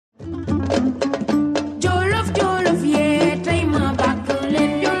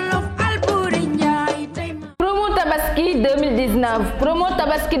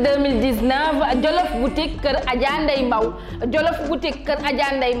Tabaski 2019 Djolof boutique Keur Adja Ndeye Mbaw Djolof boutique Keur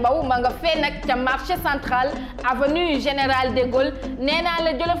Adja Ndeye Mbaw ma nga fee nag ca marché central avenue Général de Gaulle nee naa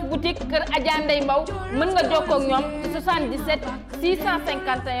la Djolof boutique Keur Adja Ndeye Mbaw mën nga jokkoo ak ñoom 77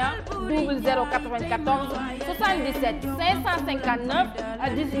 651 00 94 77 559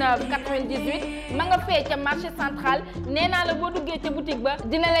 19 98 ma nga fee ca marché central nee naa la boo duggee ca boutique ba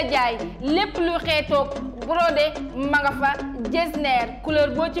dina la jaay lépp lu xeetoog brodé ma nga fa jesner couleur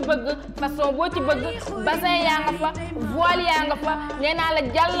boo ci bëgg façon boo ci bëgg bassin yaa nga fa voile yaa nga fa nee naa la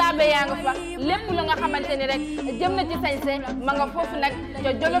jàllaabe yaa nga fa lépp lu nga xamante ni rek jëm na ci sañse ma nga foofu nag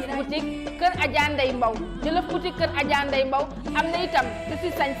ca Djolof boutique Keur Adja Ndeye Mbaw Djolof boutique Keur Adja Ndeye Mbaw am na itam du si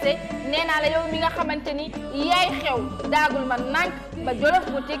sañse nee naa la yow mi nga xamante ni yaay xew daagul ma nànk ba Djolof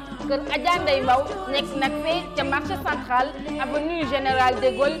boutique Keur Adja Ndeye Mbaw nekk nag fee ca marché central avenue Général de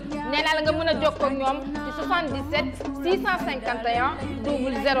Gaulle nee naa la nga mën a jokkoo ak ñoom ci 77 651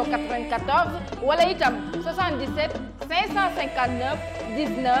 00 94 wala itam 77 559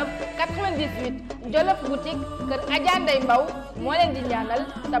 19 98 Djolof boutique Keur Adja Ndeye Mbaw moo leen di ñaanal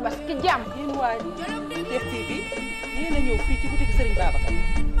tabaski jàmm. yéen waa Djolof TV yéen a ñëw fii ci boutique Serigne Babacar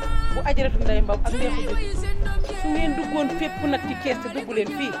bu Ajaratu Ndeye Mbaw ak Ndeye Khoudia su ngeen duggoon fépp nag ci kees te dugg leen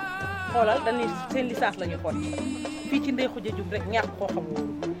fii xoolal dañuy seen licence la ñuy xool fii ci Ndeye Khoudia Diouf rek ñàkk koo xam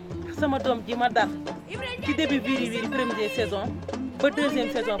wóoru sama doom ji ma dal ci début viri première saison ba deuxième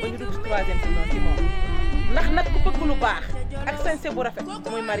saison ba ñu dugg ci troisième saison ci moom ndax nag ku bëgg lu baax ak sañse bu rafet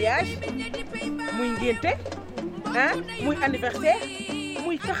muy mariage muy ngénte ah muy anniversaire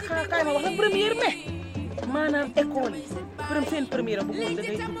muy kaay ma wax la première mai maanaam école yi seen première bu góor da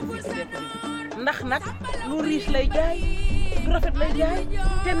ngay dugg fii ci Ndeye Khoudia ndax nag lu riche lay jaay lu rafet lay jaay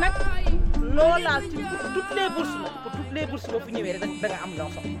te nag loolaal ci toutes les bourses la pour toutes les bourses boo fi ñëwee rek da nga am loo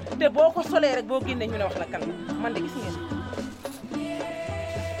soxla te boo ko solee rek boo génnee ñu ne wax la kan la man de gis ngeen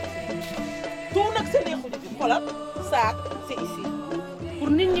tout nag seen Ndeye Khoudia bi xoolal saak c'est ici pour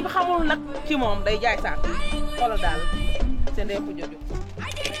nit ñi ba xamul nag ci moom day jaay saak xoolal daal seen Ndeye Khoudia bi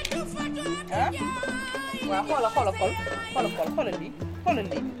ah waaw xoolal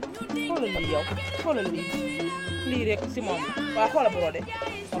lii yow xoolal lii rek si moom waaw xoolal brodé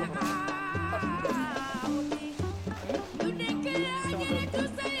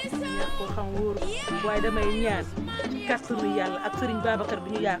ko xam wóoru waaye damay ñaan ci kàttanu yàlla ak Serigne Babacar bi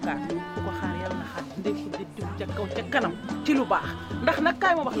ñu yaakaar ku ko xaar yàlla na xaar Ndeye Khoudia Diouf ca kaw ca kanam ci lu baax ndax nag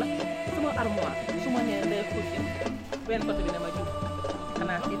kaay ma wax la sama armoire su ma nee Ndeye Khoudia benn côté bi dama jub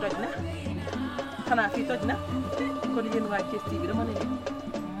xanaa fii toj na kon yéen waa Thiès TV dama ne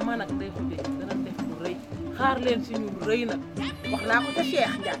man ak Ndeye Khoudia dana def lu rëy xaar leen si ñu rëy nag wax naa ko ca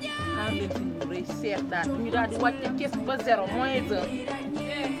Cheikh Ndiaye xaar leen si ñu rëy Cheikh daal ñu daal di wàcce Thiès ba 0 moins 1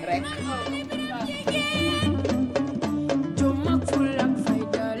 rek